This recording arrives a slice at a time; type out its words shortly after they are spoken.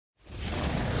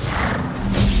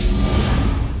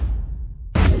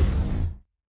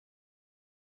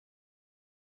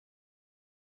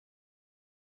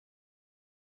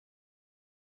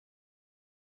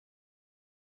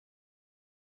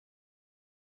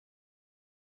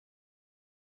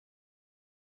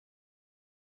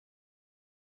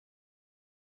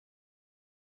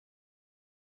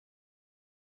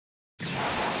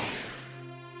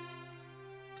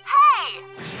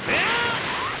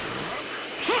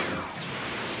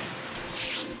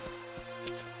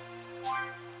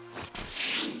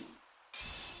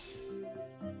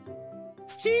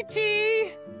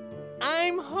Chi-Chi!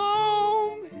 I'm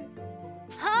home!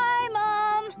 Hi,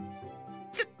 Mom!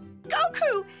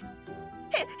 Goku!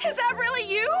 Is that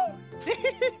really you?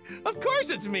 Of course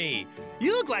it's me!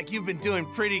 You look like you've been doing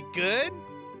pretty good.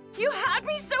 You had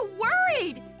me so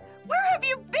worried! Where have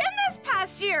you been this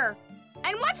past year?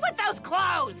 And what's with those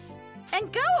clothes?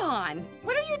 And Gohan,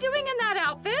 what are you doing in that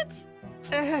outfit?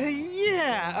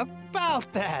 Yeah,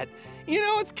 about that. You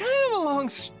know, it's kind of a long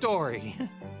story.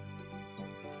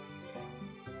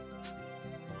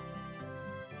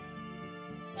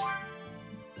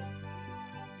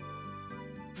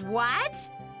 What?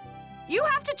 You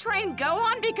have to train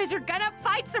Gohan because you're gonna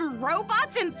fight some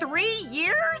robots in 3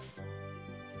 years?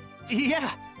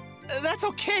 Yeah, that's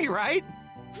okay, right?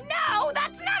 No,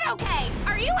 that's not okay!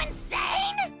 Are you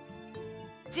insane?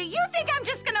 Do you think I'm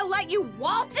just gonna let you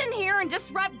waltz in here and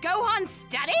disrupt Gohan's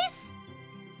studies?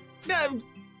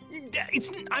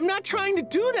 I'm not trying to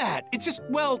do that. It's just,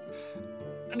 well,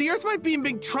 the Earth might be in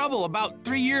big trouble about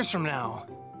 3 years from now.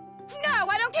 No,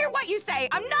 I don't care what you say.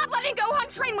 I'm not letting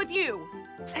Gohan train with you.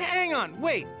 Hang on,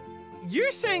 wait.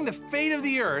 You're saying the fate of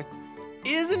the Earth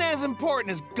isn't as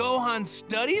important as Gohan's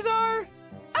studies are?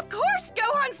 Of course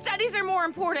Gohan's studies are more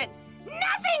important.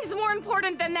 Nothing's more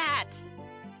important than that.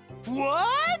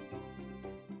 What?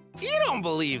 You don't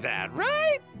believe that,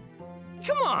 right?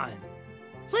 Come on.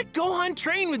 Let Gohan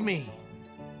train with me.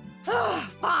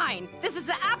 Ugh, fine. This is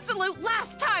the absolute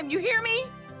last time, you hear me?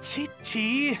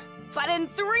 Chi-Chi. But in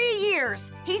 3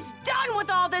 years, he's done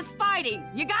with all this fighting.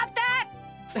 You got that?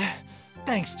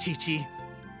 Thanks, Chi-Chi.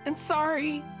 And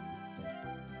sorry.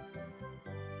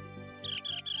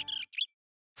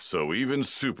 So even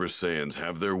Super Saiyans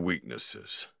have their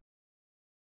weaknesses.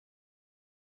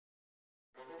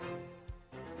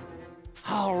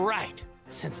 All right.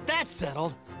 Since that's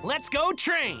settled, let's go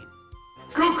train.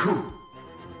 Goku!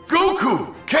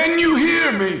 Goku! Can you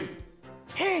hear me?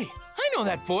 Hey, I know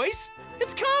that voice.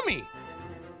 It's Kami.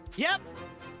 Yep,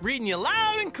 reading you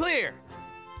loud and clear.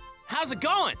 How's it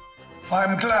going?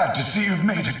 I'm glad to see you've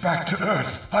made it back to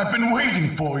Earth. I've been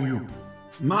waiting for you.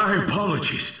 My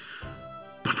apologies,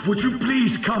 but would you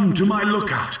please come to my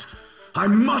lookout? I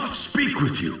must speak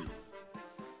with you.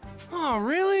 Oh,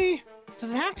 really?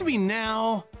 Does it have to be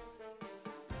now?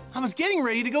 I was getting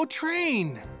ready to go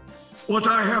train. What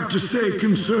I have to say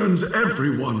concerns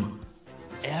everyone.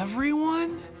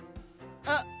 Everyone?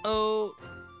 Uh-oh.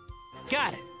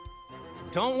 Got it.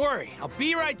 Don't worry, I'll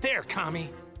be right there,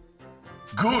 Kami.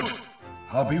 Good.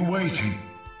 I'll be waiting.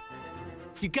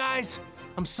 You guys,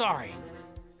 I'm sorry,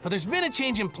 but there's been a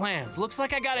change in plans. Looks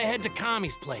like I gotta head to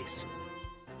Kami's place.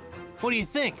 What do you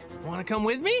think? Wanna come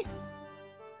with me?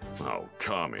 Oh,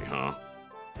 Kami, huh?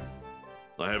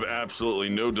 I have absolutely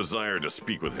no desire to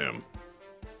speak with him.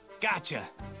 Gotcha.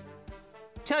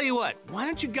 Tell you what, why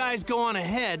don't you guys go on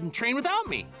ahead and train without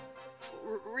me?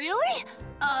 Really?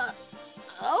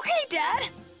 Okay, Dad.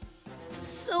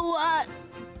 So,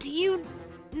 do you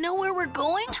know where we're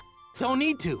going? Don't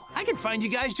need to. I can find you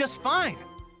guys just fine.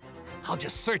 I'll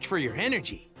just search for your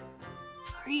energy.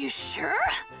 Are you sure?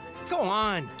 Go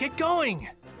on, get going.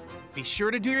 Be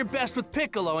sure to do your best with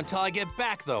Piccolo until I get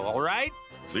back, though, all right?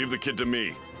 Leave the kid to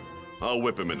me. I'll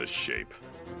whip him into shape.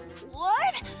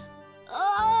 What?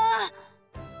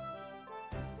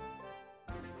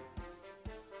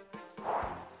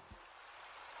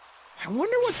 I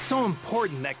wonder what's so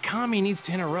important that Kami needs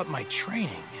to interrupt my training.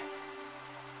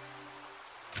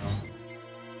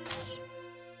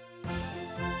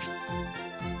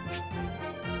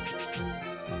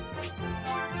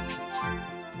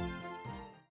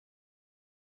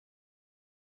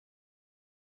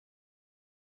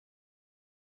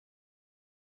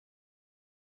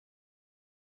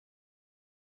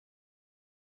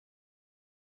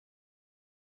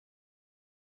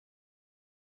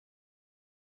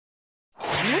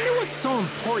 I wonder what's so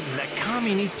important that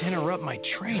Kami needs to interrupt my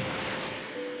training.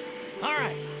 All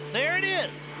right, there it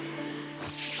is.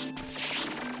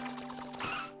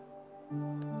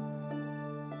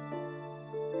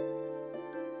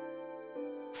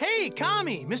 Hey,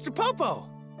 Kami, Mr. Popo.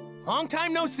 Long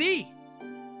time no see.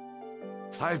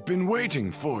 I've been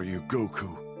waiting for you,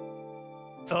 Goku.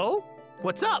 Oh?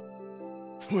 What's up?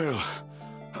 Well,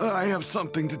 I have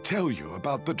something to tell you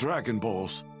about the Dragon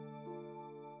Balls.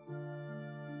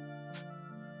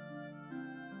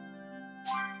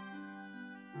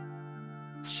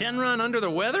 Shenron under the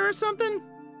weather or something?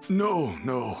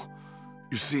 No.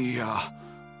 You see,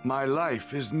 my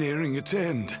life is nearing its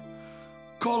end.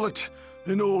 Call it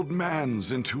an old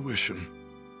man's intuition.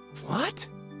 What?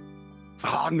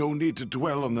 No need to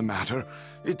dwell on the matter.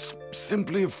 It's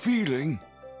simply a feeling.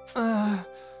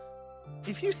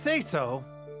 If you say so.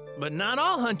 But not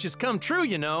all hunches come true,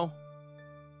 you know.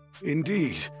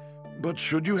 Indeed. But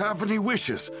should you have any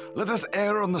wishes, let us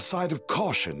err on the side of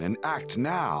caution and act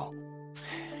now.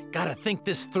 Gotta think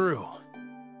this through.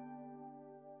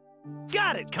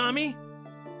 Got it, Kami!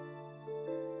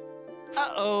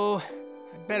 Uh-oh.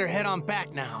 I'd better head on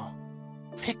back now.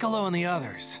 Piccolo and the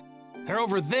others. They're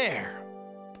over there.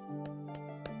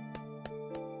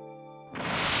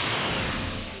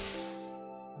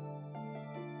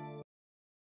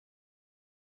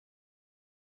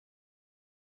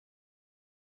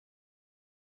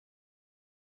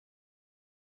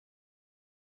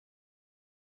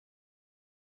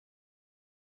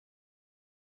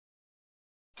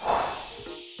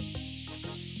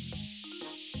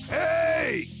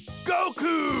 Hey!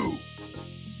 Goku!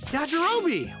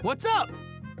 Yajirobe, what's up?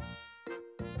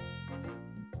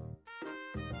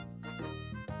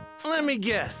 Let me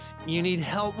guess, you need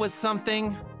help with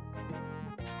something?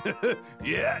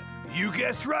 Yeah, you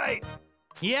guessed right.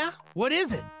 Yeah? What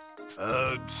is it?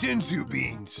 Senzu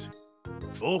beans.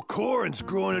 Old Korin's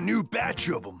growing a new batch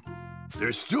of them.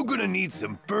 They're still gonna need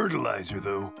some fertilizer,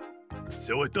 though.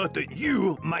 So I thought that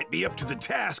you might be up to the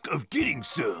task of getting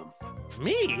some.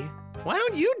 Me? Why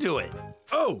don't you do it?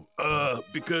 Oh,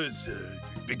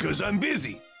 because I'm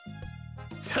busy.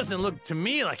 Doesn't look to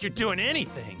me like you're doing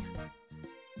anything.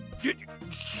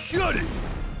 Shut it!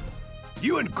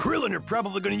 You and Krillin are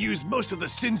probably gonna use most of the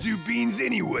Senzu beans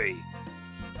anyway.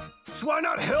 So why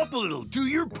not help a little? Do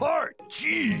your part.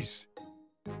 Jeez.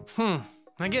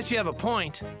 I guess you have a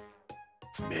point.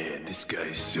 Man, this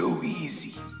guy's so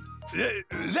easy.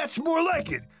 That's more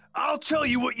like it. I'll tell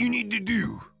you what you need to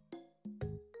do.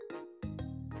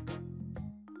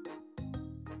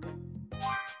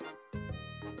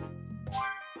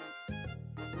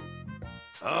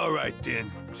 All right,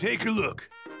 then. Take a look.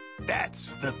 That's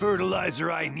the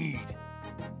fertilizer I need.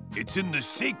 It's in the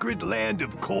sacred land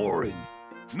of Korin.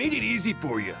 Made it easy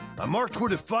for you. I marked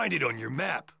where to find it on your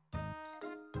map.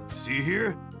 See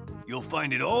here? You'll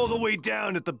find it all the way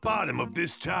down at the bottom of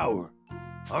this tower.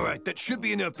 All right, that should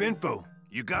be enough info.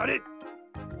 You got it?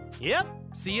 Yep,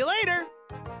 see you later.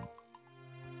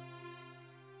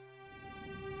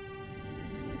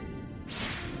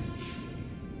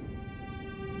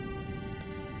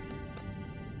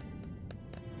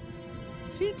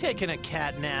 Is he taking a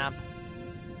cat nap?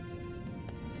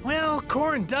 Well,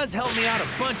 Korin does help me out a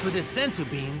bunch with his senzu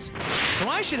beans, so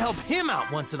I should help him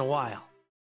out once in a while.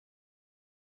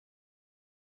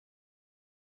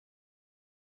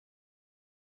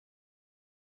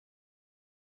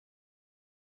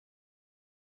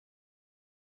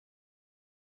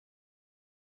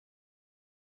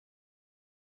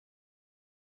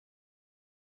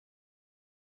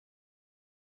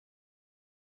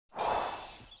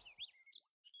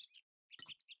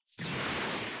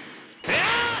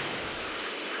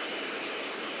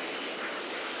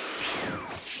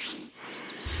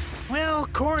 Well,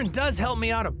 Korin does help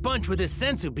me out a bunch with his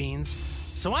senzu beans,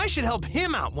 so I should help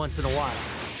him out once in a while.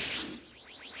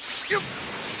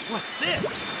 What's this?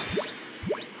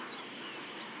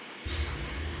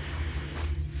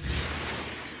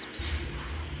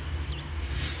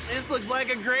 This looks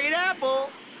like a great apple.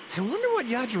 I wonder what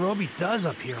Yajirobe does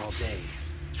up here all day.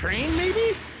 Train,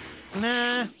 maybe?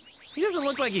 Nah, he doesn't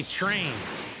look like he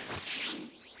trains.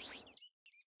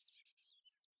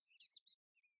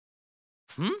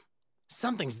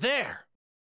 Something's there.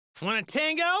 Want a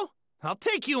tango? I'll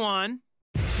take you on.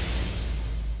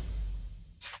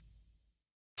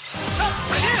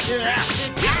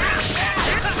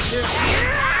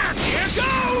 Here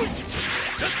goes!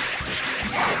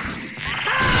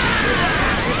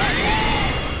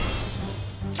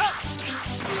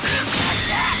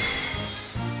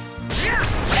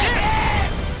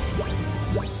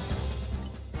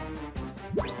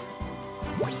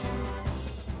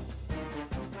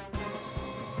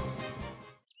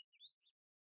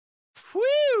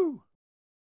 Whew!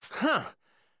 Huh.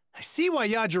 I see why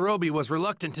Yajirobe was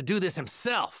reluctant to do this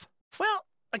himself. Well,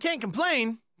 I can't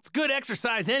complain. It's good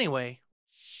exercise anyway.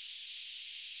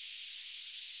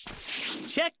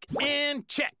 Check and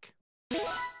check.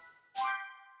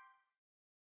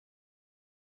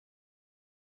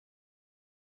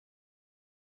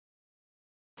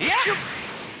 Yeah!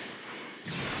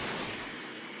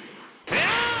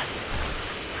 Yeah!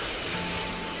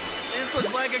 This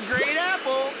looks like a great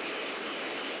apple.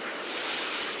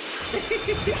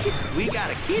 We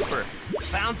got a keeper.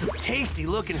 Found some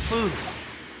tasty-looking food.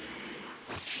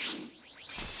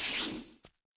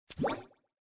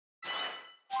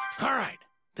 All right,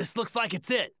 this looks like it's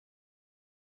it.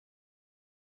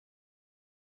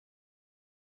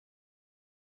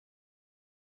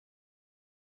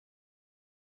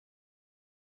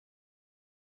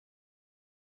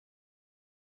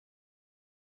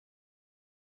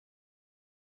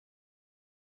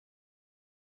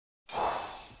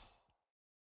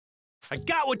 I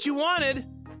got what you wanted.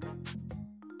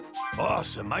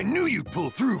 Awesome, I knew you'd pull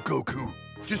through, Goku.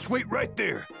 Just wait right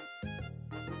there.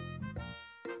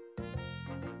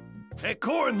 Hey,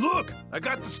 Korin, look! I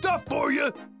got the stuff for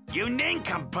you! You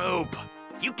nincompoop!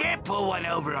 You can't pull one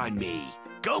over on me.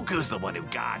 Goku's the one who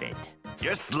got it.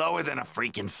 You're slower than a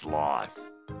freaking sloth.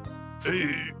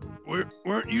 Hey,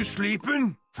 weren't you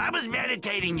sleeping? I was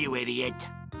meditating, you idiot.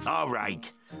 All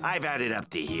right, I've had it up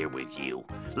to here with you.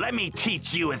 Let me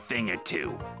teach you a thing or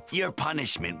two. Your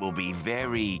punishment will be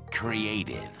very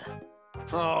creative.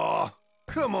 Aw,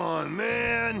 come on,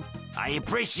 man. I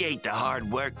appreciate the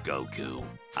hard work, Goku.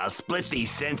 I'll split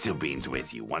these senzu beans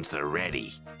with you once they're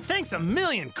ready. Thanks a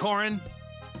million, Korin.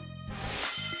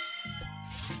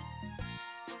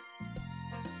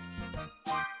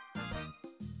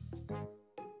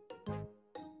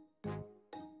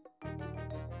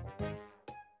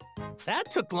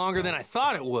 That took longer than I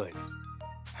thought it would.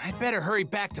 I'd better hurry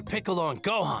back to Piccolo and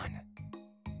Gohan.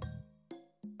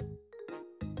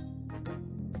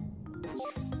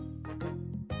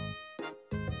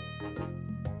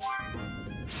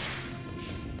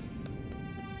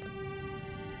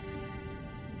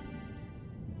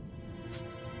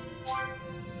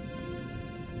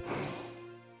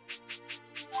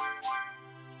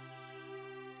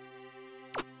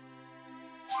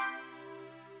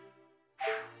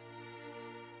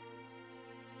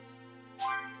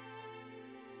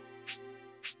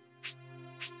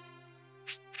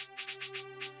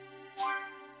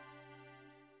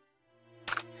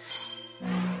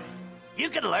 You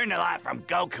can learn a lot from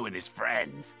Goku and his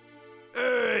friends.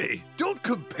 Hey, don't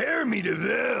compare me to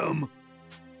them.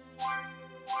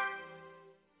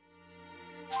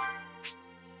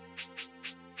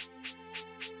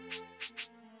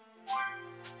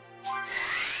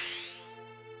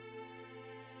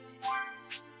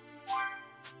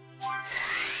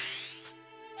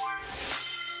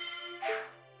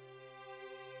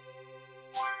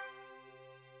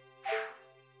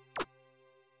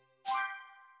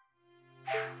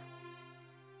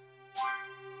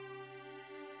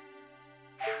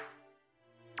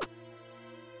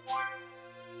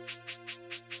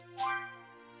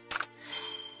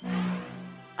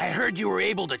 I heard you were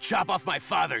able to chop off my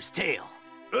father's tail.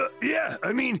 Yeah,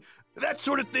 I mean, that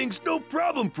sort of thing's no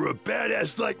problem for a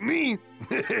badass like me.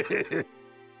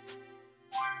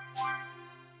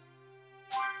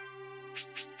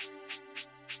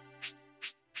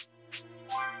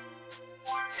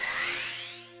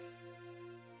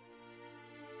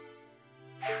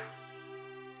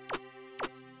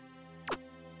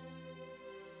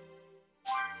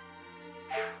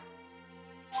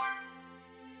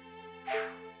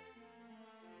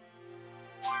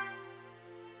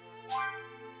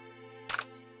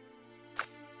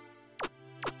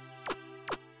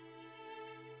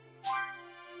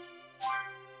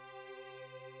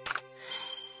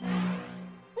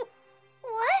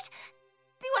 What?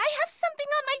 Do I have something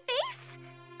on my face?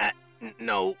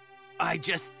 No, I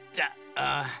just,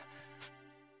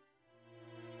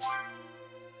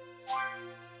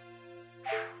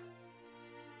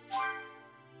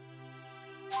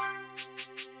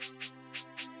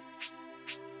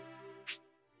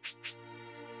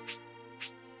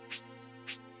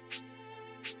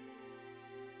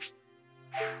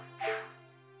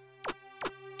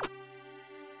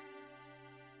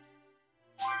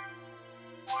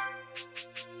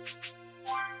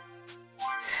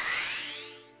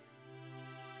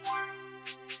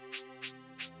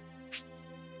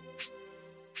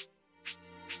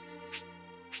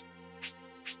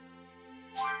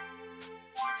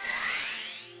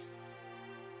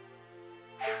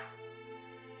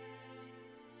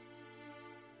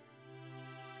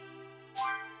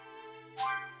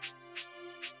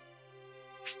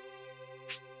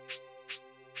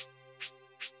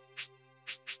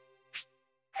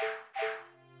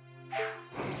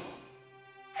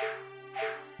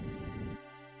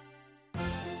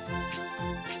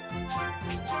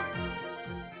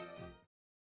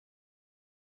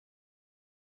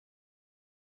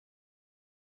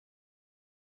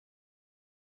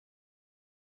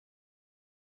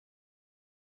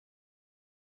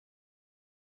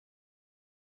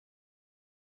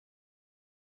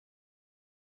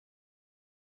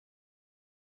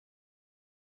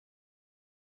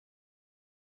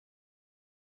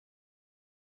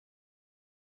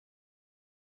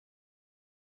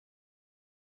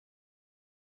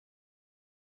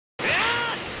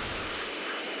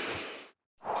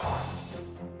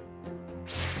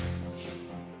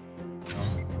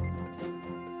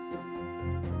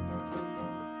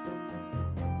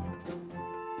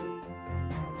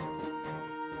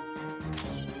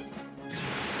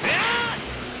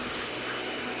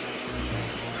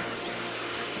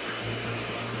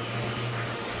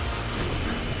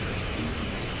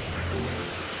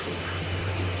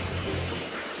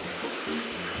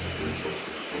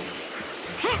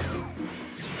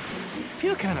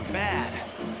 feel kind of bad.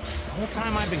 The whole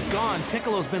time I've been gone,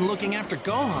 Piccolo's been looking after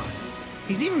Gohan.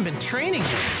 He's even been training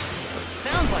him. But it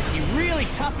sounds like he really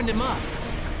toughened him up.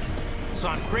 So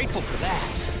I'm grateful for that.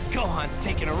 Gohan's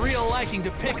taken a real liking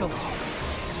to Piccolo.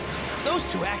 Those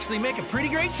two actually make a pretty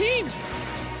great team.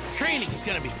 Training is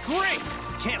gonna be great.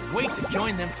 Can't wait to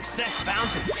join them for such found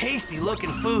some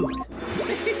tasty-looking food.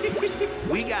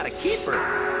 We got a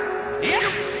keeper.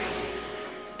 Yep.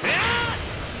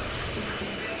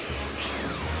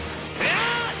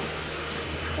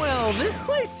 Well, this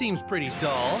place seems pretty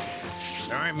dull.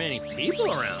 There aren't many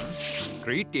people around.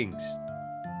 Greetings.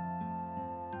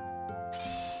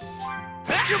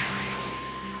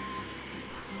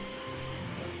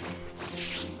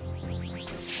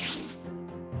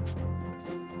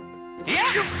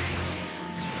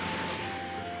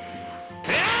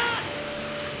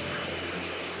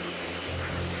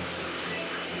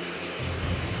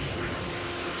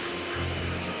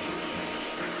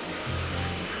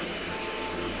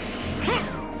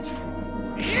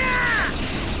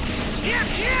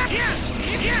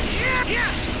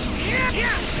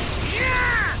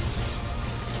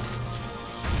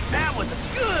 That was a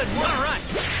good one-run.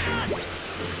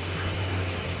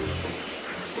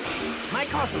 Might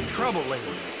cause some trouble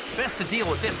later. Best to deal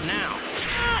with this now.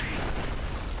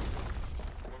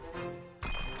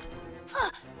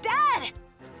 Dad!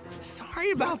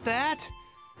 Sorry about that.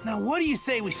 Now, what do you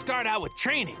say we start out with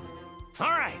training?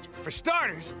 All right, for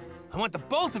starters, I want the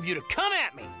both of you to come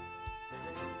at me.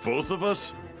 Both of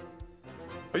us?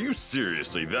 Are you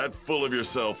seriously that full of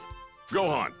yourself?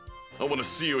 Gohan, I want to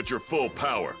see you at your full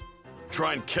power.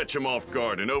 Try and catch him off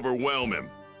guard and overwhelm him.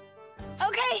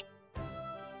 Okay.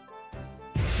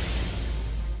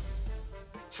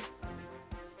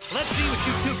 Let's see what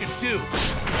you two can do.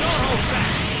 Don't hold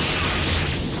back.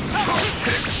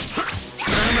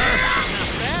 Damn it!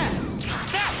 Not bad.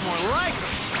 That's more like it.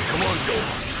 Come on,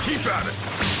 Gohan. Keep at it.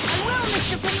 I will,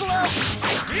 Mr. Piccolo.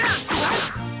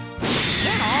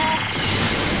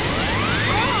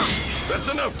 That's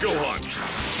enough, Gohan.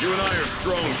 You and I are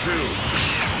strong, too.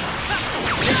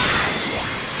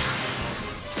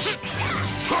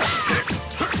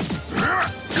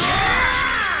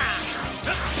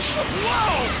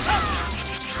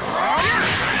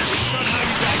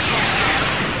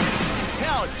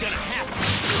 Tell it's gonna happen.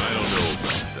 I don't know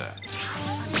about that.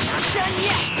 Not done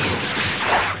yet.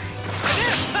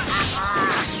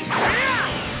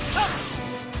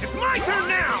 It's my turn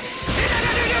now!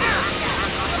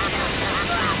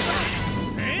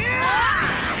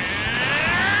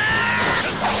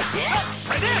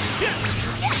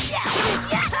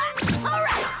 All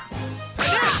right.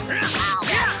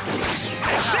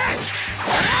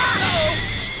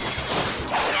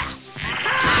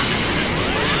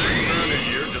 Turn it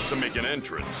here just to make an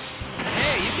entrance.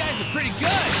 Hey, you guys are pretty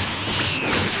good.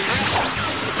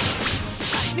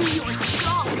 I knew you were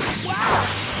strong. Wow.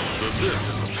 So this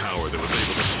is the power that was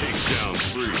able to take down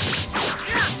Frieza.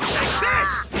 Like this!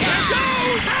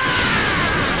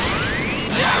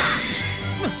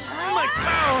 My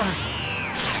power!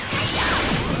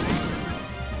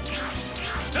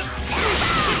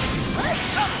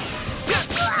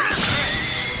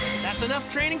 That's enough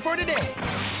training for today.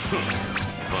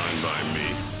 Fine by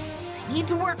me. Need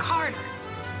to work harder.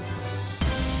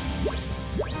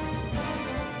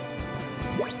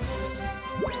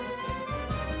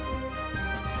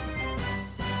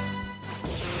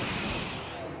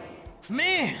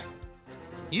 Man,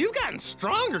 you've gotten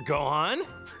stronger, Gohan.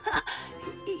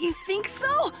 You think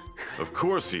so? Of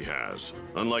course he has.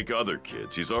 Unlike other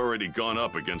kids, he's already gone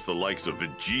up against the likes of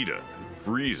Vegeta and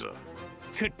Frieza.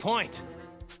 Good point.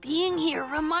 Being here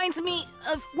reminds me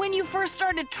of when you first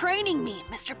started training me,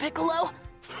 Mr. Piccolo.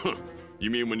 You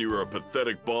mean when you were a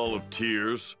pathetic ball of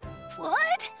tears?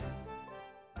 What?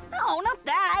 No, not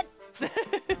that.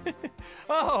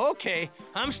 Oh, okay.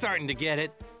 I'm starting to get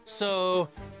it. So,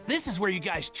 this is where you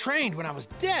guys trained when I was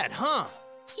dead, huh?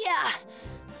 Yeah,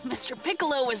 Mr.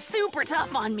 Piccolo was super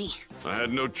tough on me. I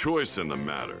had no choice in the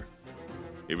matter.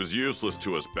 He was useless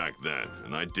to us back then,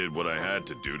 and I did what I had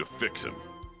to do to fix him.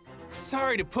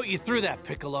 Sorry to put you through that,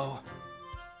 Piccolo.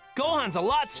 Gohan's a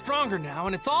lot stronger now,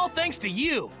 and it's all thanks to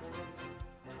you.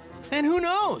 And who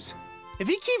knows? If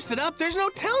he keeps it up, there's no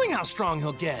telling how strong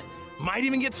he'll get. Might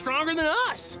even get stronger than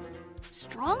us.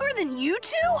 Stronger than you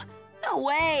two? No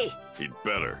way. He'd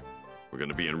better. We're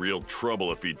gonna be in real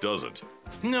trouble if he doesn't.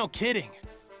 No kidding.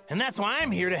 And that's why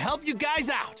I'm here to help you guys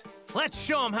out. Let's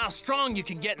show him how strong you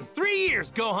can get in 3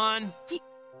 years, Gohan.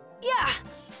 Yeah.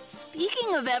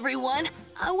 Speaking of everyone,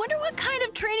 I wonder what kind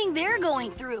of training they're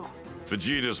going through.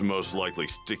 Vegeta's most likely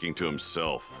sticking to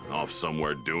himself, off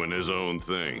somewhere doing his own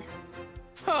thing.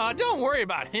 Oh, don't worry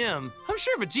about him. I'm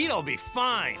sure Vegeta will be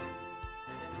fine.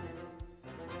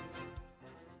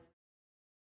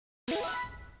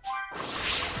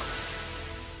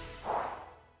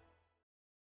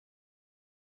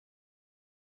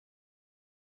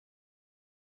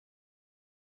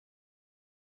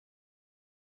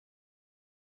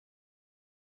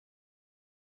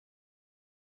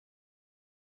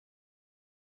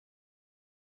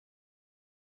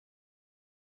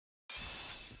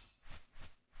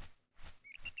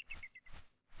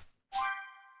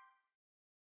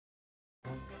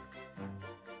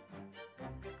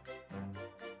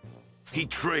 He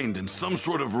trained in some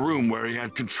sort of room where he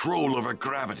had control over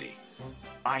gravity.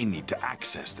 I need to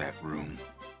access that room.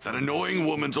 That annoying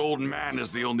woman's old man is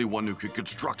the only one who could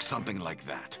construct something like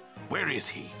that. Where is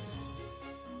he?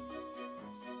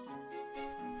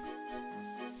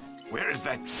 Where is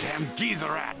that damn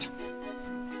geezer at?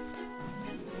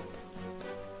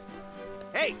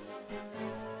 Hey!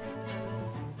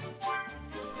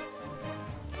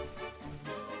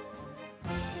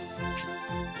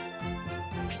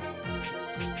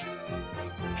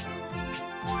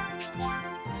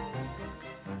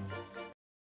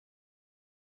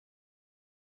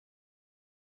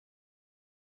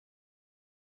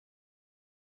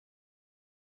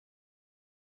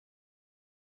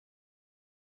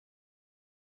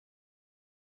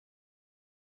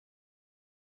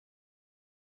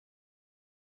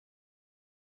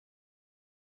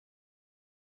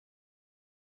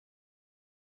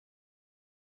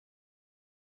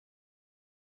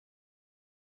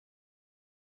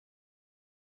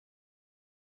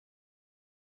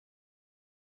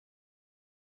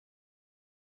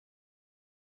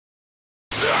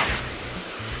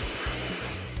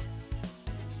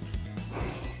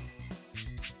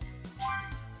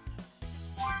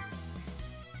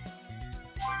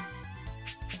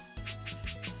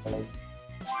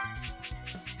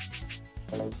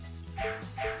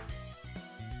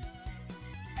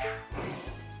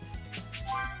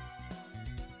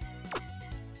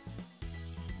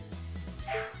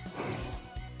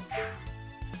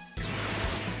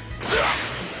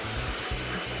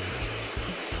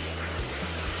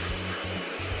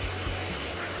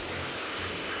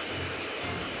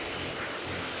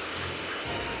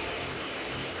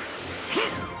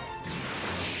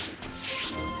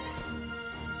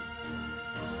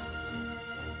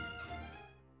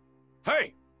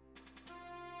 Hey!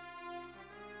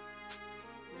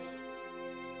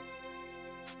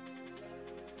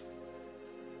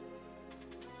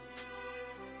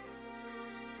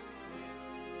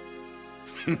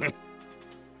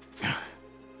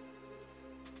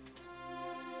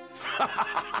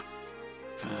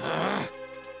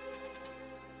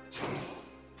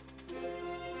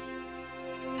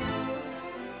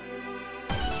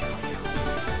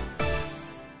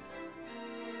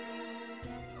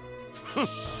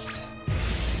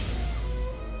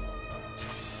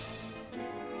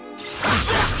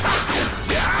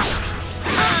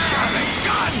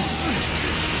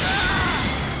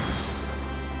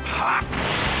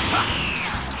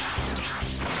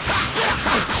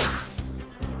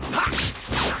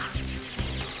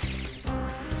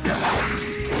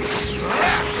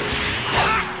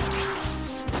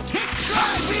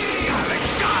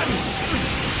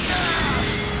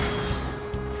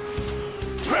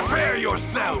 Prepare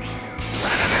yourself!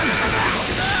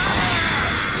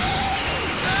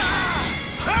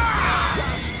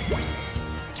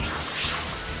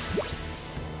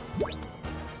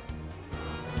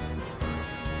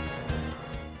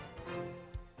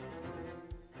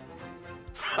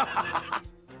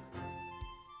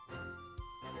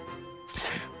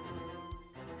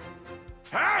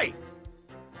 Hey!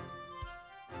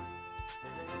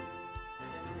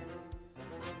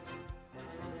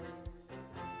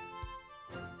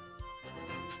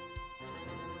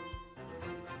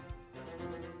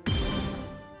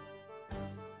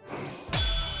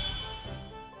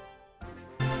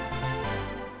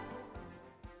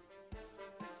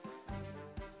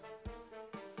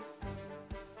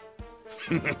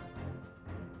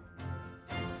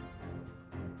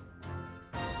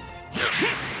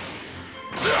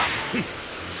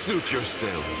 Suit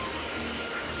yourself.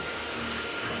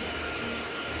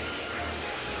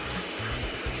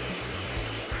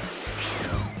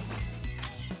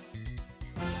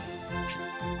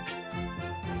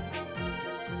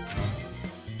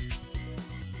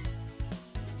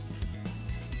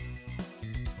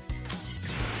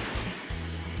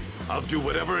 I'll do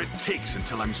whatever it takes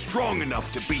until I'm strong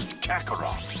enough to beat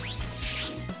Kakarot.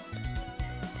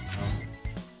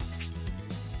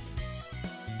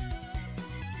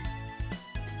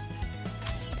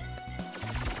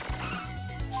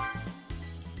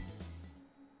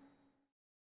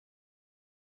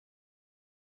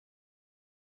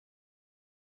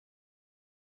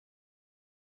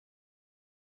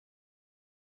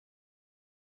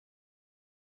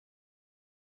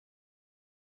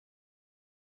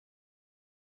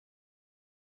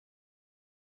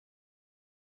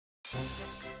 There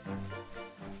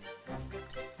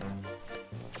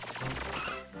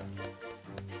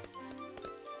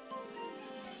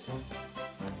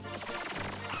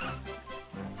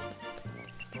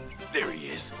he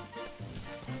is.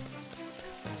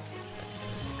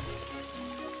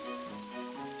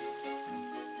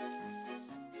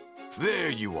 There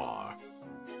you are.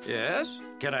 Yes?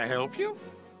 Can I help you?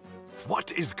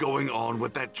 What is going on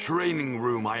with that training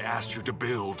room I asked you to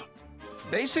build?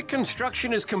 Basic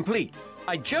construction is complete.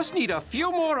 I just need a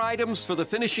few more items for the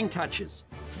finishing touches.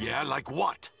 Yeah, like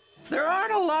what? There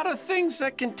aren't a lot of things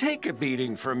that can take a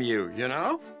beating from you, you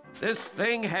know? This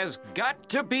thing has got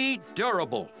to be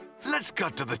durable. Let's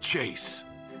cut to the chase.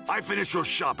 I finish your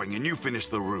shopping and you finish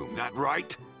the room, that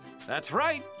right? That's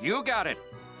right, you got it.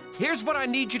 Here's what I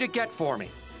need you to get for me.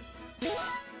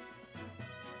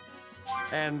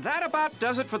 And that about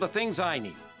does it for the things I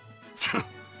need.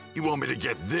 You want me to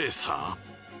get this, huh?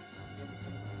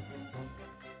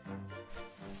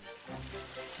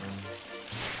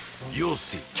 You'll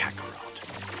see,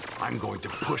 Kakarot. I'm going to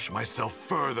push myself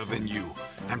further than you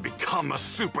and become a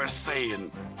Super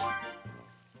Saiyan.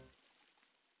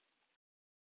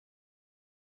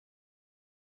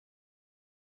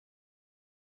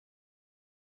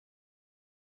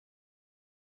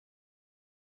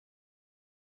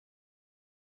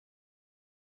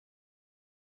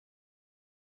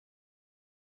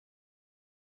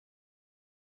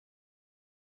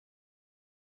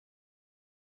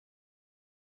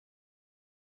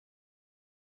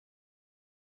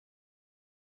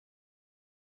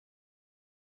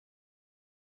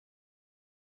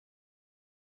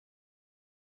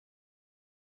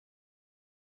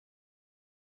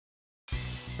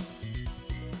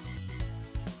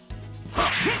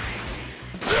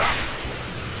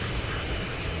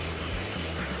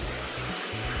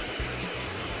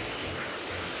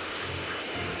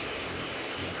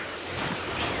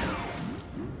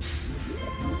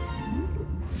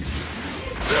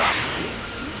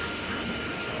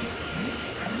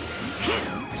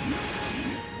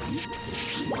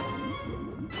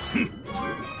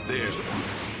 There's one.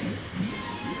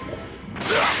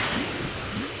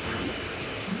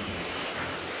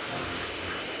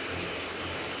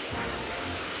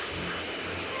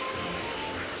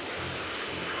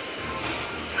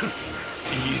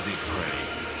 Easy prey,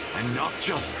 and not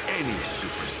just any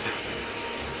Super Saiyan.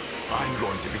 I'm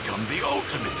going to become the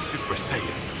ultimate Super Saiyan,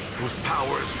 whose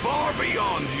power is far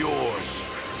beyond yours.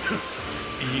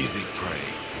 Easy prey.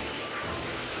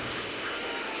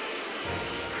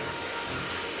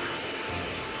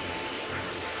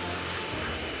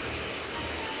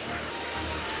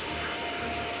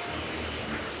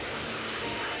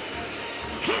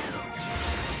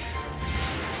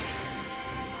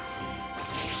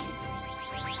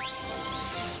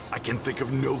 I can think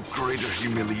of no greater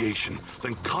humiliation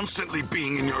than constantly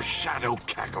being in your shadow,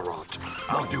 Kakarot.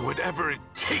 I'll do whatever it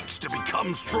takes to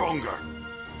become stronger.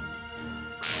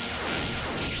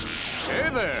 Hey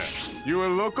there! You a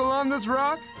local on this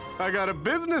rock? I got a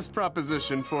business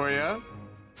proposition for you.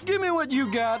 Give me what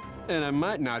you got, and I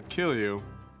might not kill you.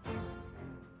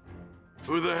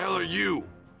 Who the hell are you?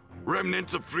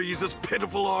 Remnants of Frieza's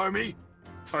pitiful army?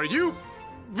 Are you...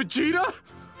 Vegeta?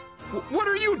 What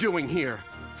are you doing here?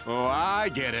 Oh, I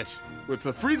get it. With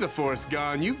the Frieza Force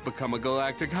gone, you've become a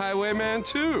galactic highwayman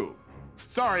too.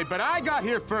 Sorry, but I got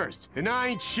here first, and I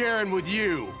ain't sharing with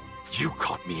you. You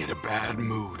caught me in a bad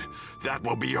mood. That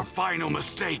will be your final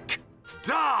mistake.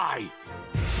 Die!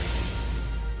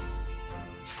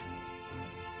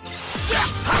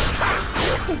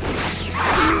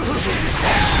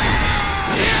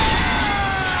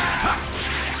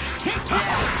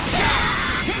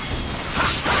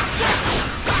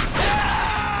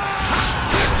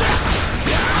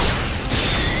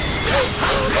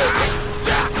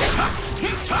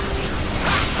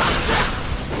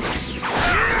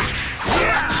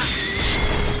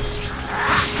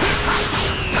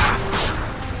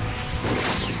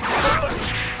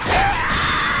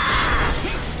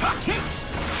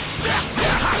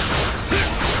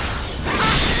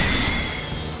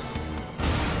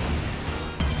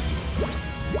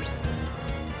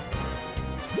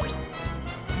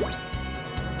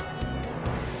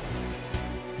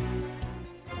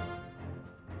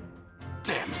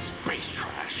 Damn space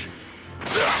trash.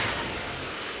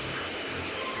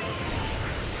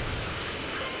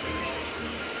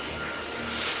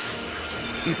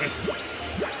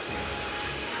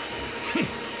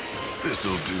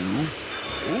 This'll do.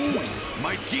 Ooh,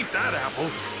 might keep that apple.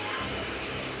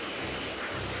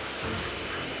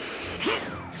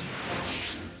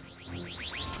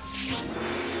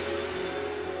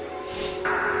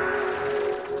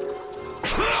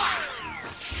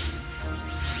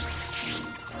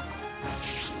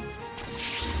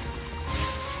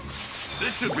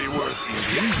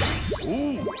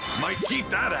 Ooh, might keep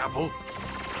that apple.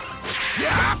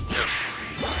 Yeah.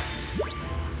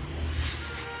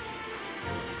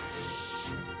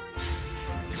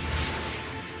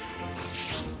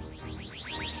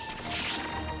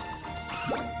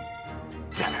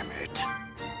 Damn it.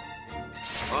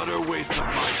 Utter waste of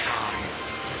my time.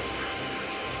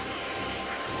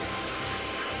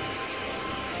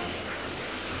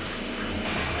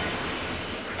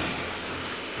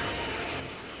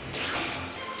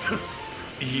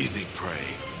 Easy prey.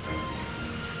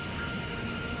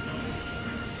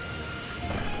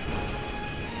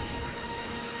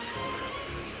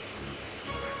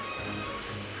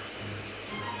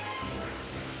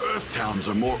 Earth towns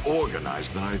are more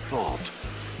organized than I thought.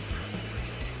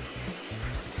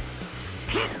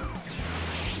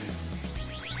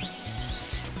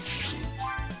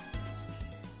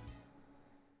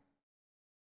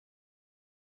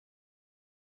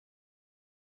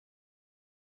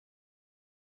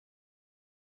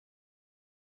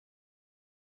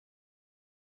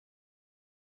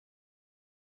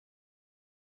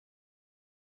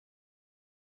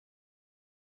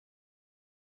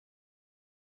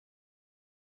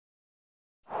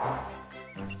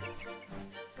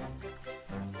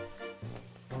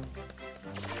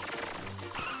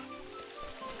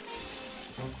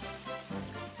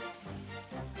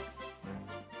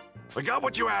 I got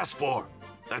what you asked for.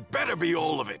 That better be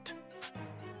all of it.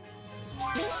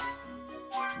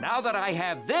 Now that I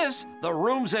have this, the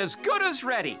room's as good as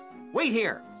ready. Wait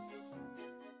here.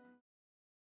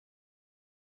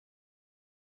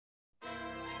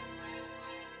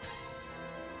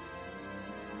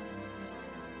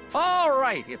 All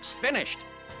right, it's finished.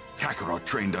 Kakarot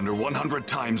trained under 100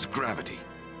 times gravity.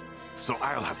 So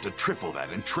I'll have to triple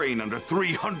that and train under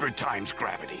 300 times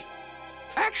gravity.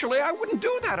 Actually, I wouldn't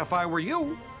do that if I were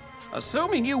you.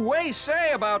 Assuming you weigh,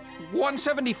 say, about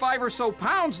 175 or so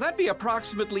pounds, that'd be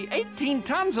approximately 18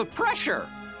 tons of pressure.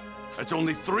 That's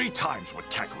only 3 times what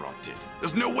Kakarot did.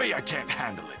 There's no way I can't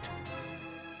handle it.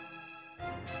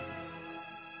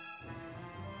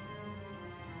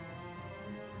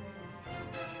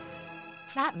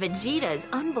 That Vegeta is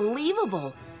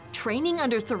unbelievable. Training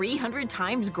under 300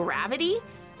 times gravity?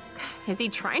 Is he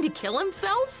trying to kill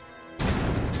himself?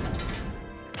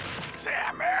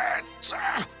 Damn it!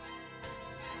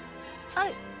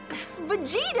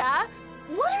 Vegeta?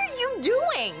 What are you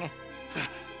doing?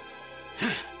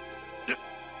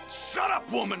 Shut up,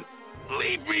 woman!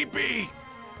 Leave me be!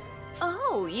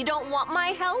 Oh, you don't want my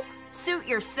help? Suit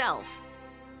yourself.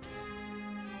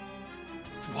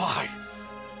 Why?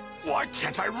 Why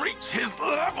can't I reach his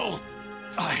level?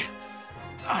 I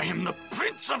am the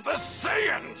Prince of the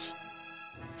Saiyans!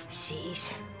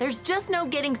 Sheesh. There's just no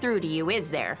getting through to you, is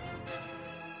there?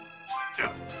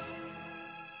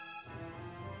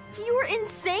 You're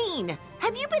insane!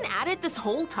 Have you been at it this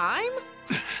whole time?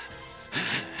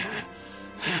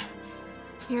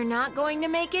 You're not going to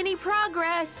make any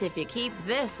progress if you keep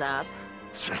this up.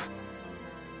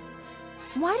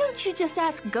 Why don't you just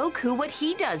ask Goku what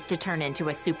he does to turn into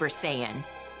a Super Saiyan?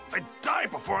 I'd die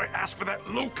before I ask for that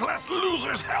low-class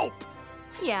loser's help!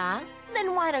 Yeah?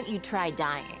 Then why don't you try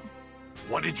dying?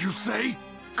 What did you say?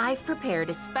 I've prepared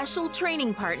a special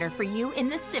training partner for you in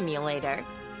the simulator.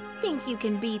 Think you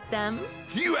can beat them?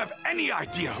 Do you have any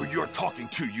idea who you're talking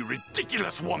to, you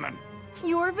ridiculous woman?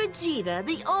 You're Vegeta,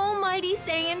 the almighty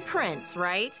Saiyan Prince,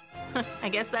 right? I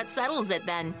guess that settles it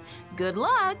then. Good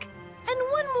luck! And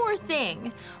one more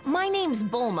thing. My name's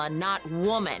Bulma, not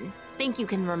woman. Think you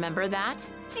can remember that?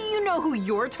 Do you know who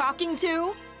you're talking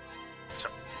to?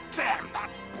 Damn that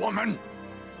woman!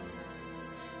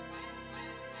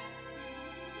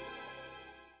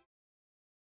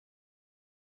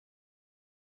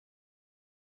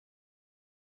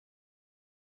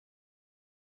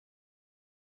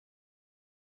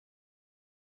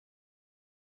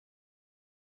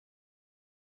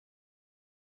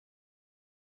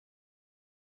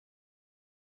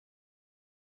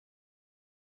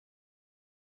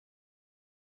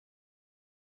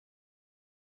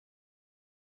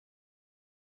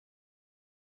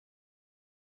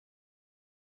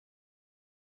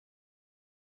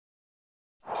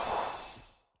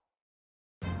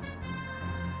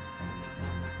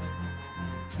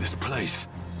 This place.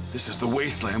 This is the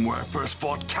wasteland where I first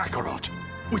fought Kakarot.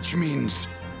 Which means...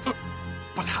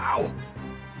 but how?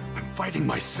 I'm fighting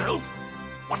myself?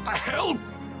 What the hell?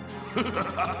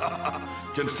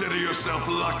 Consider yourself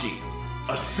lucky.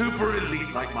 A super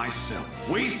elite like myself,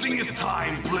 wasting his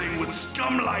time playing with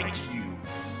scum like you.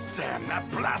 Damn that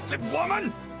blasted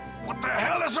woman! What the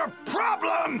hell is her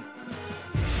problem?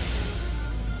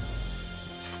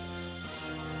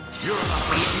 You're about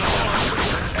to learn the hard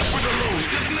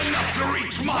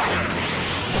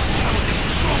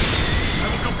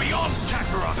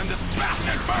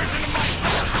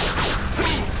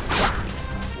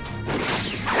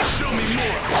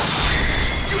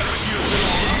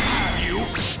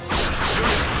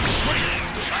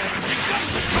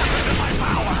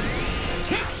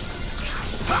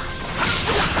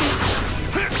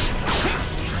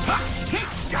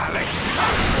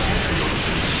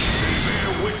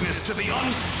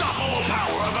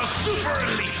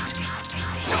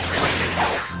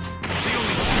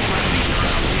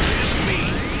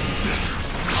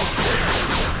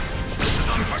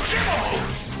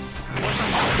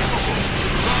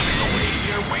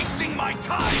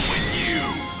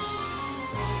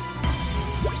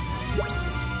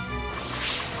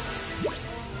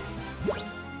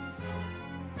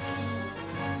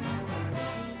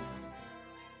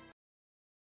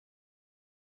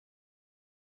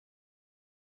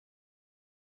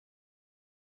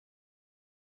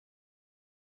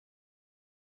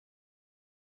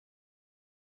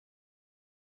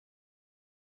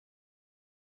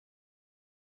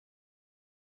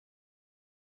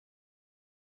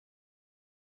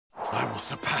will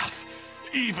surpass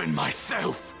even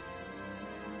myself.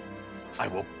 I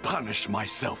will punish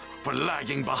myself for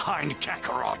lagging behind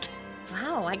Kakarot.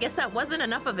 Wow, I guess that wasn't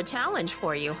enough of a challenge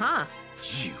for you, huh?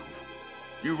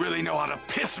 You really know how to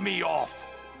piss me off.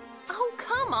 Oh,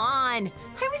 come on.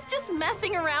 I was just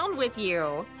messing around with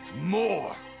you.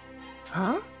 More.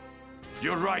 Huh?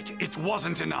 You're right, it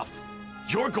wasn't enough.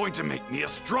 You're going to make me a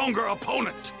stronger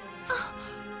opponent.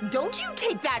 Don't you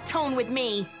take that tone with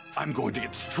me. I'm going to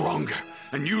get stronger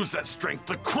and use that strength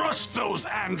to crush those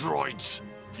androids.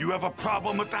 You have a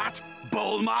problem with that,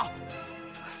 Bulma?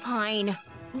 Fine.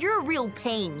 You're a real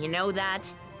pain, you know that?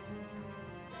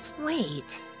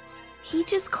 Wait. He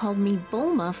just called me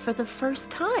Bulma for the first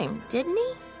time, didn't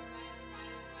he?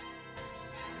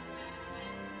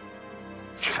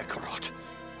 Kakarot,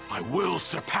 I will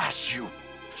surpass you.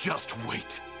 Just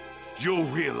wait. You'll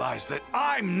realize that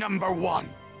I'm number one.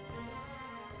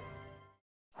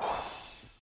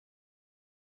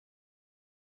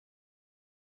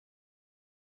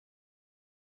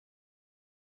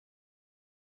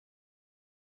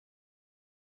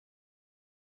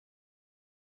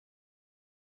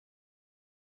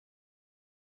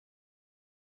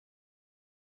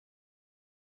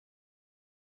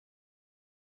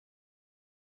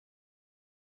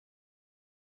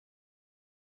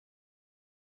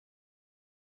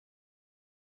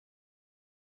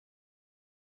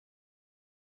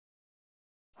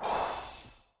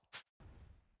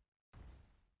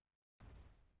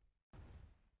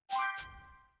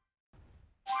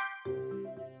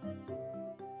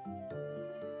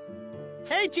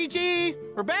 Hey, Chi-Chi!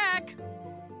 We're back!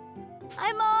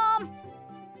 Hi, Mom!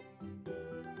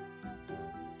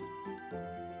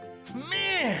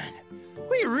 Man!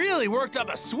 We really worked up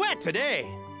a sweat today!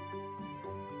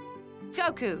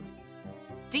 Goku,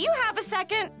 do you have a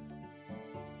second?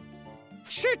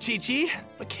 Sure, Chi-Chi,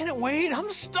 but can it wait? I'm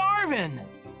starving!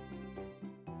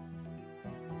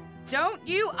 Don't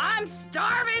you I'm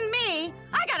starving me!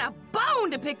 I got a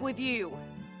bone to pick with you!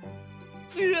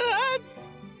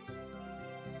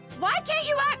 Why can't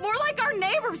you act more like our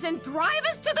neighbors and drive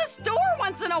us to the store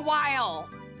once in a while?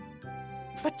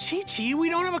 But Chi-Chi, we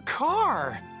don't have a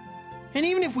car! And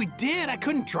even if we did, I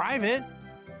couldn't drive it.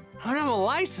 I don't have a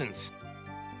license.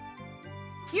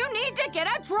 You need to get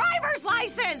a driver's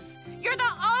license! You're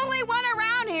the only one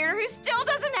around here who still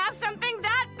doesn't have something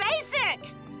that basic!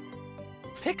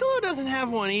 Piccolo doesn't have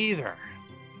one either.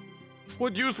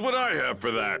 What use would I have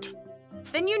for that?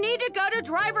 Then you need to go to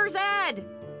driver's ed.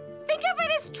 Think of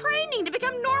it as training to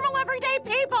become normal everyday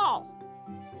people.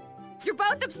 You're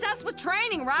both obsessed with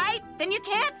training, right? Then you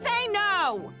can't say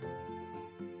no.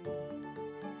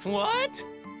 What?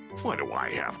 Why do I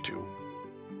have to?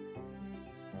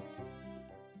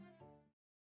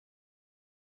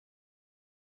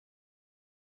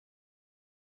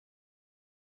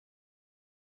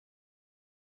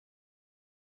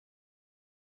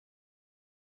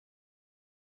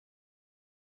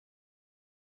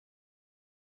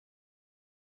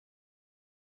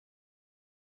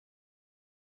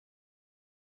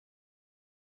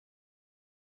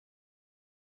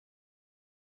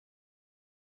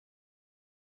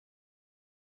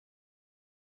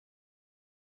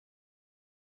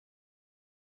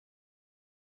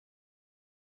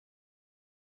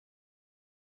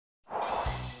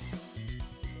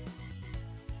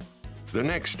 The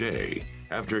next day,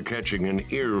 after catching an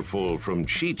earful from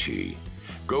Chi-Chi,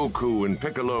 Goku and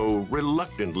Piccolo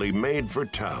reluctantly made for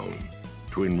town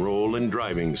to enroll in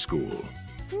driving school.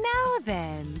 Now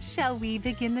then, shall we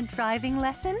begin the driving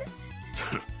lesson?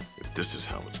 If this is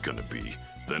how it's gonna be,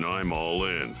 then I'm all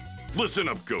in. Listen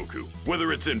up, Goku.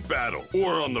 Whether it's in battle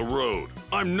or on the road,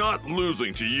 I'm not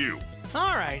losing to you.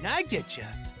 All right, I get you.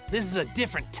 This is a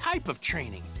different type of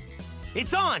training.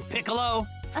 It's on, Piccolo!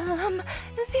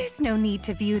 There's no need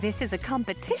to view this as a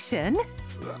competition.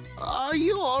 Are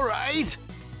you all right?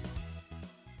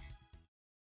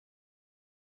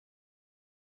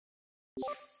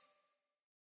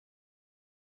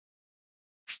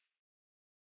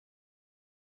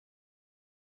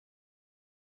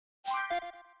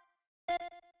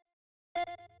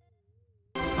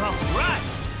 All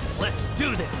right, let's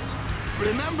do this.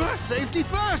 Remember, safety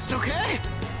first, okay?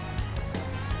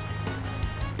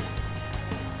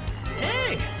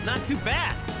 Hey, not too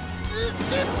bad.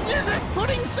 This isn't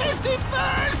putting safety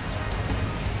first!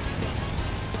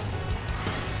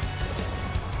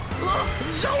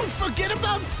 Don't forget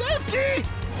about safety!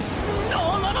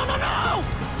 No, no, no, no, no!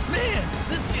 Man,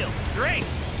 this feels great.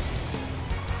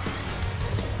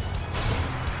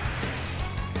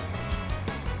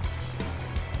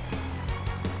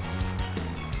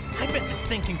 I bet this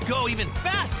thing can go even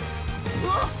faster.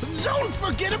 Don't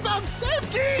forget about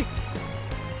safety!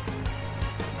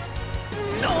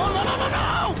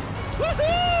 No!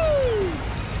 Woohoo!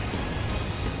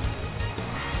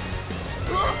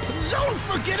 Don't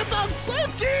forget about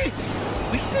safety!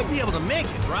 We should be able to make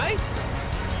it, right?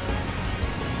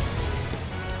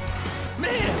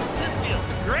 Man, this feels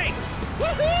great!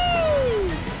 Woohoo!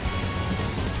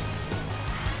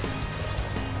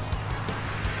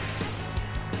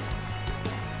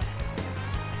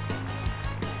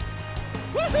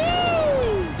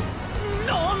 Woohoo!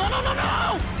 No!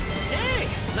 Hey,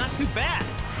 not too bad.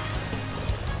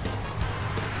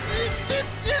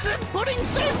 This isn't putting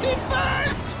safety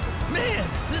first! Man,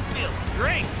 this feels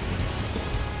great!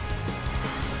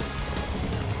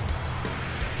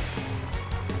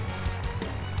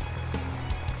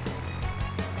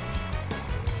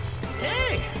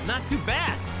 Hey, not too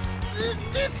bad.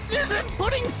 This isn't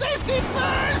putting safety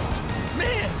first!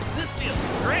 Man, this feels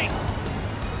great!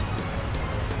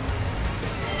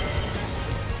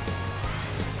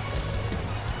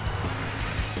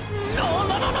 No!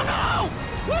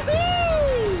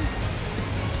 Woohoo!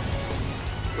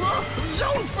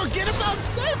 Don't forget about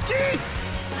safety!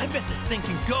 I bet this thing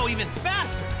can go even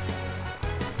faster.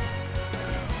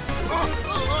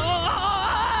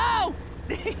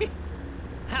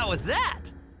 How was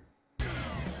that?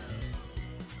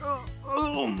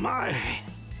 Oh my!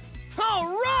 All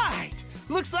right!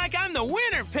 Looks like I'm the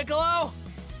winner, Piccolo!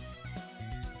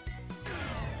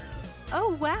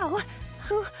 Oh, wow.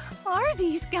 Who are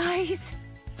these guys?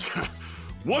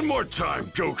 One more time,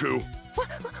 Goku!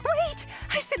 Wait!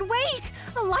 I said wait!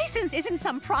 A license isn't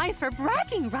some prize for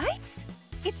bragging rights.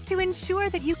 It's to ensure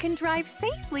that you can drive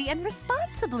safely and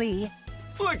responsibly.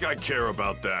 Like I care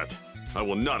about that. I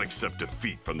will not accept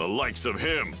defeat from the likes of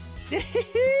him.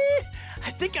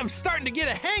 I think I'm starting to get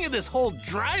a hang of this whole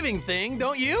driving thing,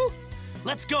 don't you?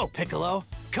 Let's go, Piccolo.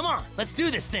 Come on, let's do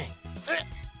this thing.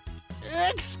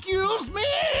 Excuse me!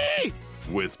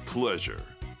 With pleasure.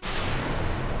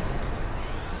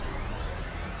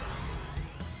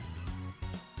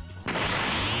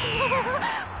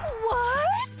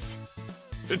 What?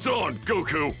 It's on,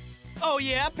 Goku! Oh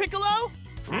yeah, Piccolo?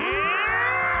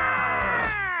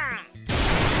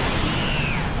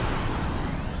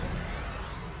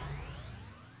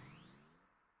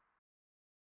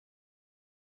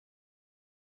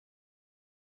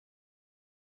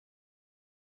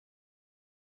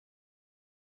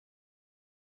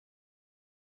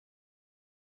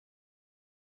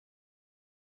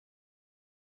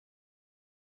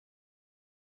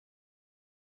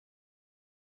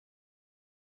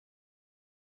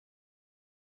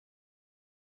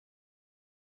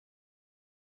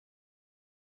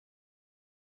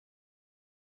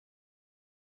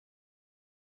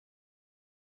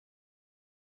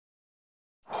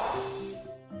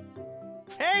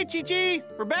 Hey, Chi-Chi!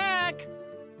 We're back!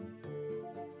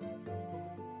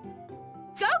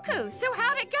 Goku, so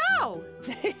how'd it go?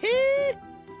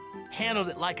 Handled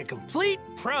it like a complete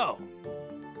pro.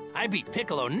 I beat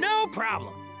Piccolo no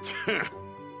problem.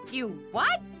 You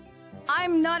what?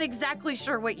 I'm not exactly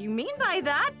sure what you mean by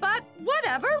that, but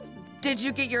whatever. Did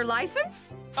you get your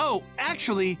license? Oh,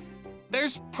 actually,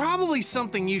 there's probably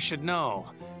something you should know.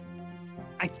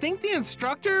 I think the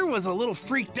instructor was a little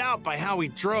freaked out by how we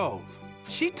drove.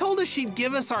 She told us she'd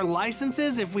give us our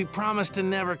licenses if we promised to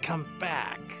never come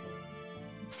back.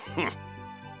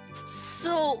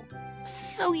 So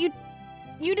you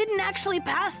didn't actually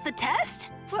pass the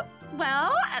test?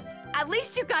 Well, at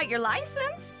least you got your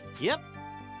license. Yep.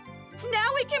 Now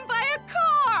we can buy a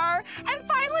car and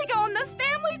finally go on those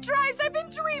family drives I've been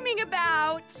dreaming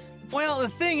about. Well, the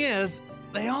thing is,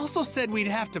 they also said we'd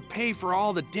have to pay for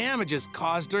all the damages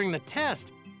caused during the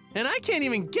test. And I can't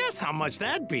even guess how much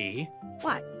that'd be.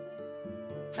 What?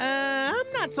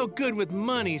 I'm not so good with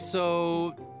money,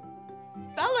 so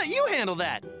I'll let you handle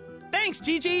that. Thanks,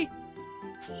 Chi-Chi.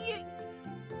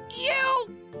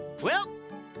 You! Well,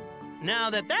 now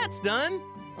that that's done,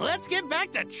 let's get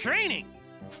back to training.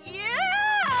 Yeah!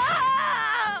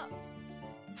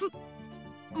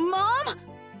 Mom?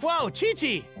 Whoa,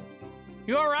 Chi-Chi.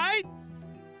 You all right?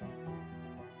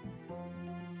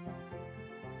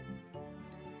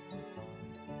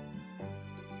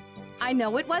 I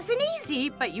know it wasn't easy,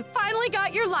 but you finally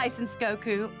got your license,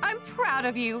 Goku. I'm proud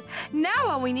of you. Now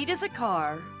all we need is a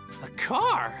car. A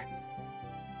car?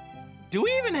 Do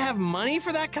we even have money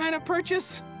for that kind of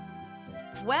purchase?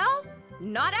 Well,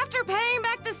 not after paying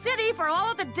back the city for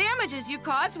all of the damages you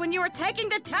caused when you were taking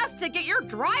the test to get your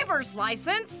driver's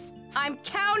license. I'm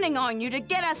counting on you to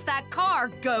get us that car,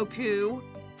 Goku.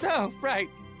 Oh, right.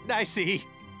 I see.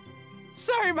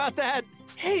 Sorry about that.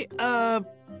 Hey,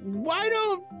 why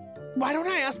don't why don't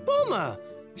I ask Bulma?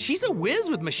 She's a whiz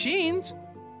with machines.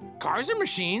 Cars are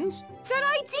machines. Good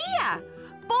idea!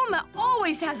 Bulma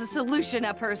always has a solution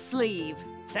up her sleeve.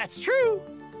 That's true.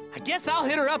 I guess I'll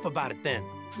hit her up about it then.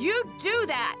 You do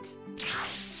that!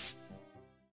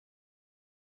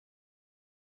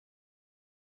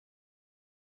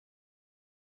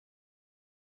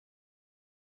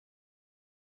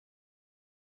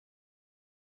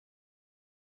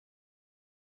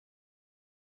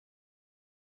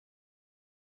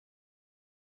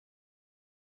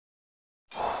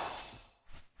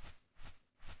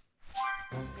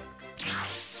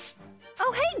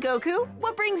 Oh, hey, Goku.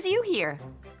 What brings you here?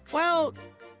 Well,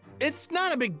 it's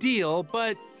not a big deal,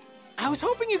 but I was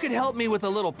hoping you could help me with a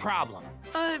little problem.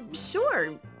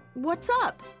 Sure. What's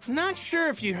up? Not sure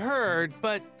if you heard,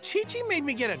 but Chi-Chi made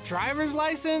me get a driver's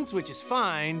license, which is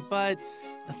fine, but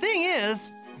the thing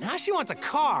is, now she wants a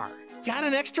car. Got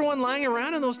an extra one lying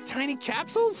around in those tiny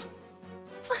capsules?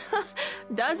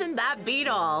 Doesn't that beat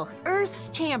all? Earth's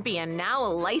champion, now a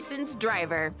licensed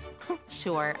driver.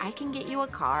 Sure, I can get you a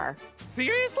car.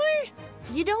 Seriously?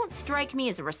 You don't strike me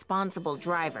as a responsible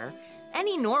driver.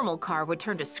 Any normal car would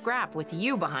turn to scrap with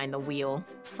you behind the wheel.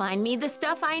 Find me the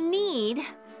stuff I need,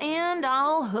 and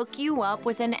I'll hook you up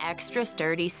with an extra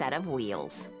sturdy set of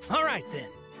wheels. All right, then.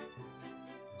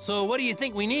 So what do you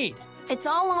think we need? It's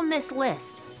all on this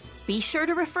list. Be sure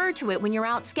to refer to it when you're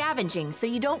out scavenging so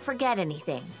you don't forget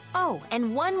anything. Oh,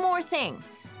 and one more thing.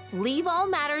 Leave all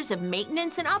matters of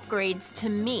maintenance and upgrades to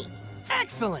me.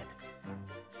 Excellent!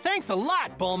 Thanks a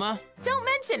lot, Bulma. Don't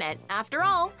mention it. After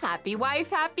all, happy wife,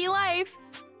 happy life.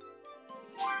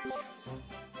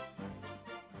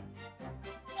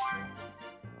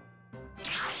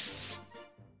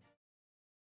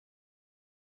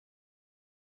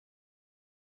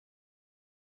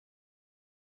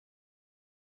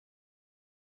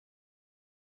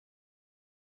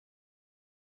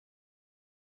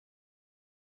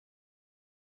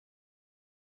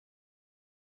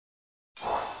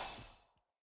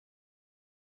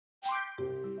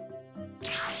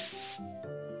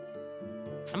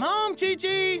 I'm home,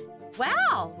 Chi-Chi!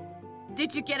 Wow!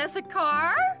 Did you get us a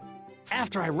car?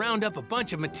 After I round up a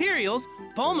bunch of materials,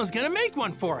 Bulma's gonna make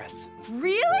one for us.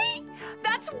 Really?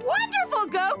 That's wonderful,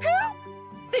 Goku!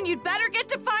 Then you'd better get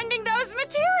to finding those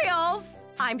materials.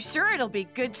 I'm sure it'll be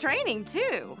good training,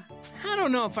 too. I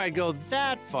don't know if I'd go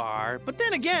that far, but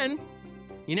then again,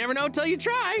 you never know till you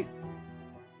try.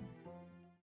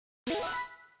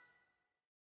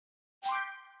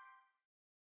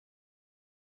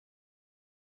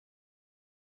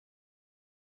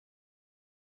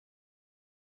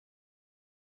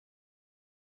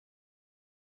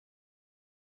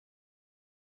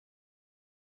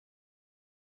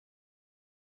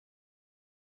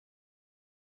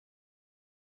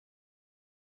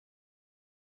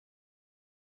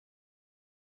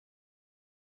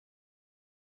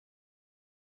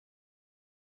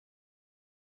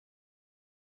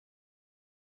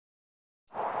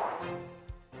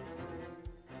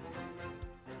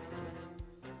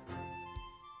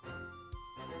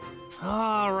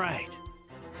 All right.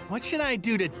 What should I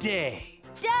do today?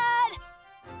 Dad!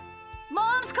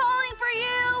 Mom's calling for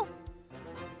you!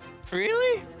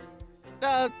 Really?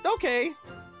 Okay.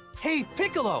 Hey,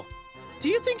 Piccolo, do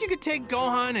you think you could take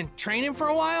Gohan and train him for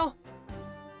a while?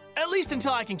 At least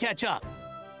until I can catch up.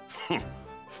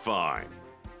 Fine.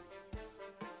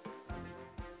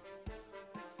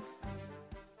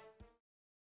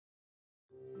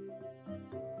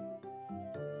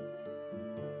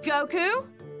 Goku?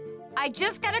 I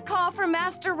just got a call from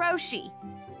Master Roshi.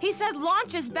 He said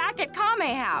launch is back at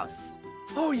Kame House.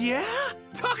 Oh, yeah?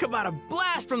 Talk about a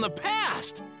blast from the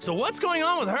past! So what's going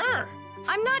on with her?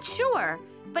 I'm not sure,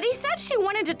 but he said she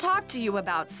wanted to talk to you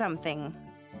about something.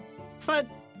 But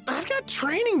I've got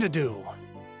training to do.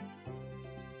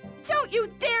 Don't you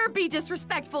dare be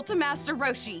disrespectful to Master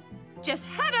Roshi. Just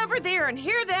head over there and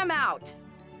hear them out.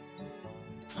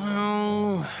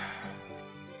 Oh...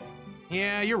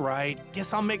 Yeah, you're right.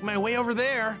 Guess I'll make my way over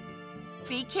there.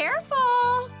 Be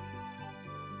careful.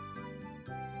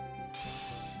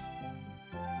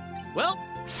 Well,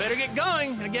 better get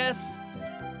going, I guess.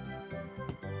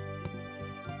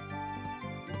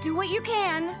 Do what you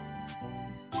can.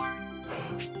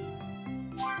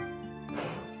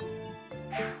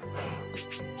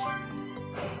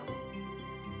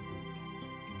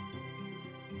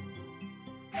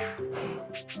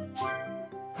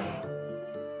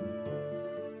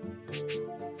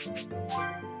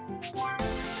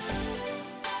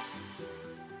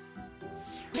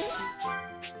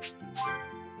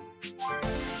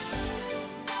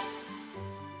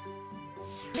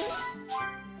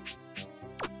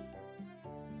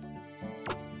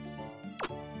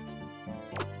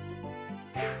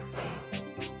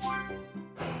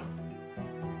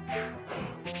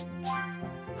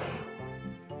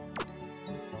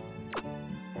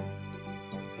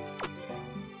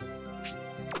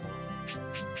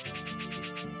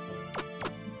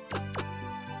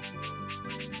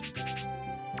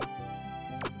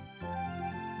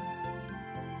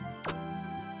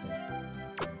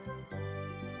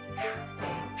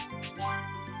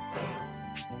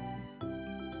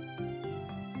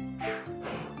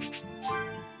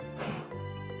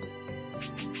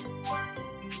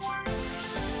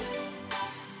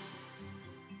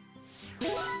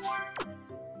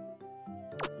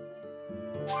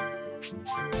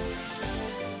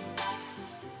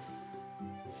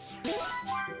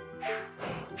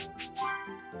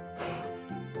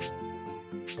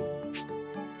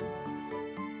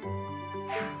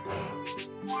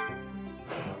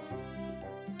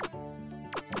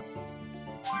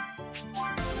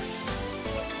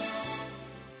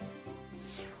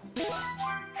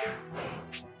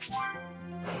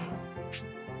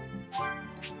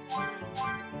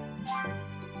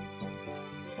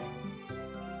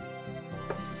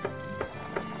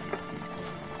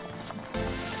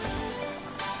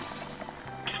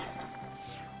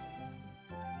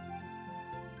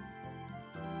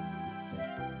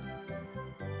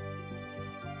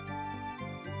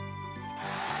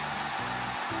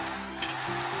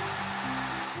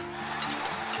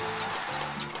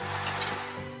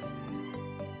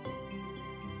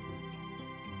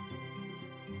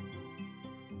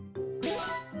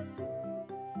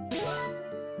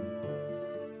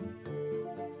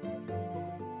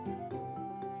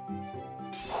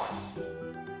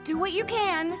 Do what you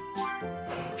can.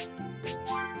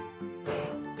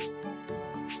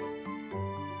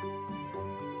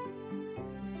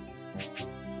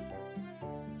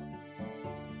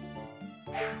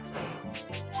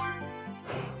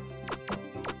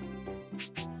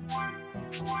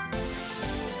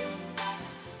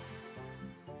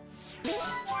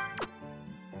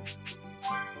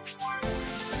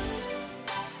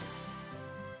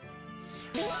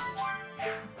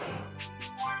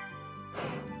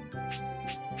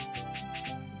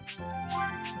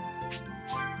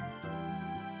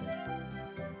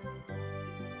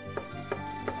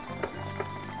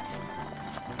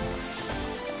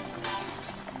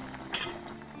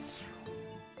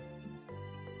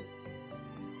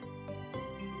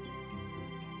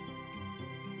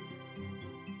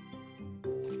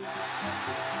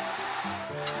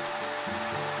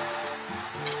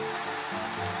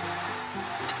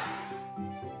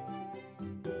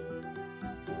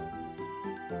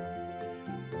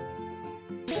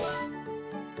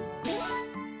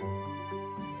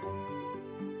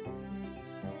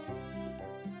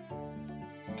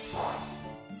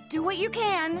 Do what you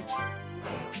can.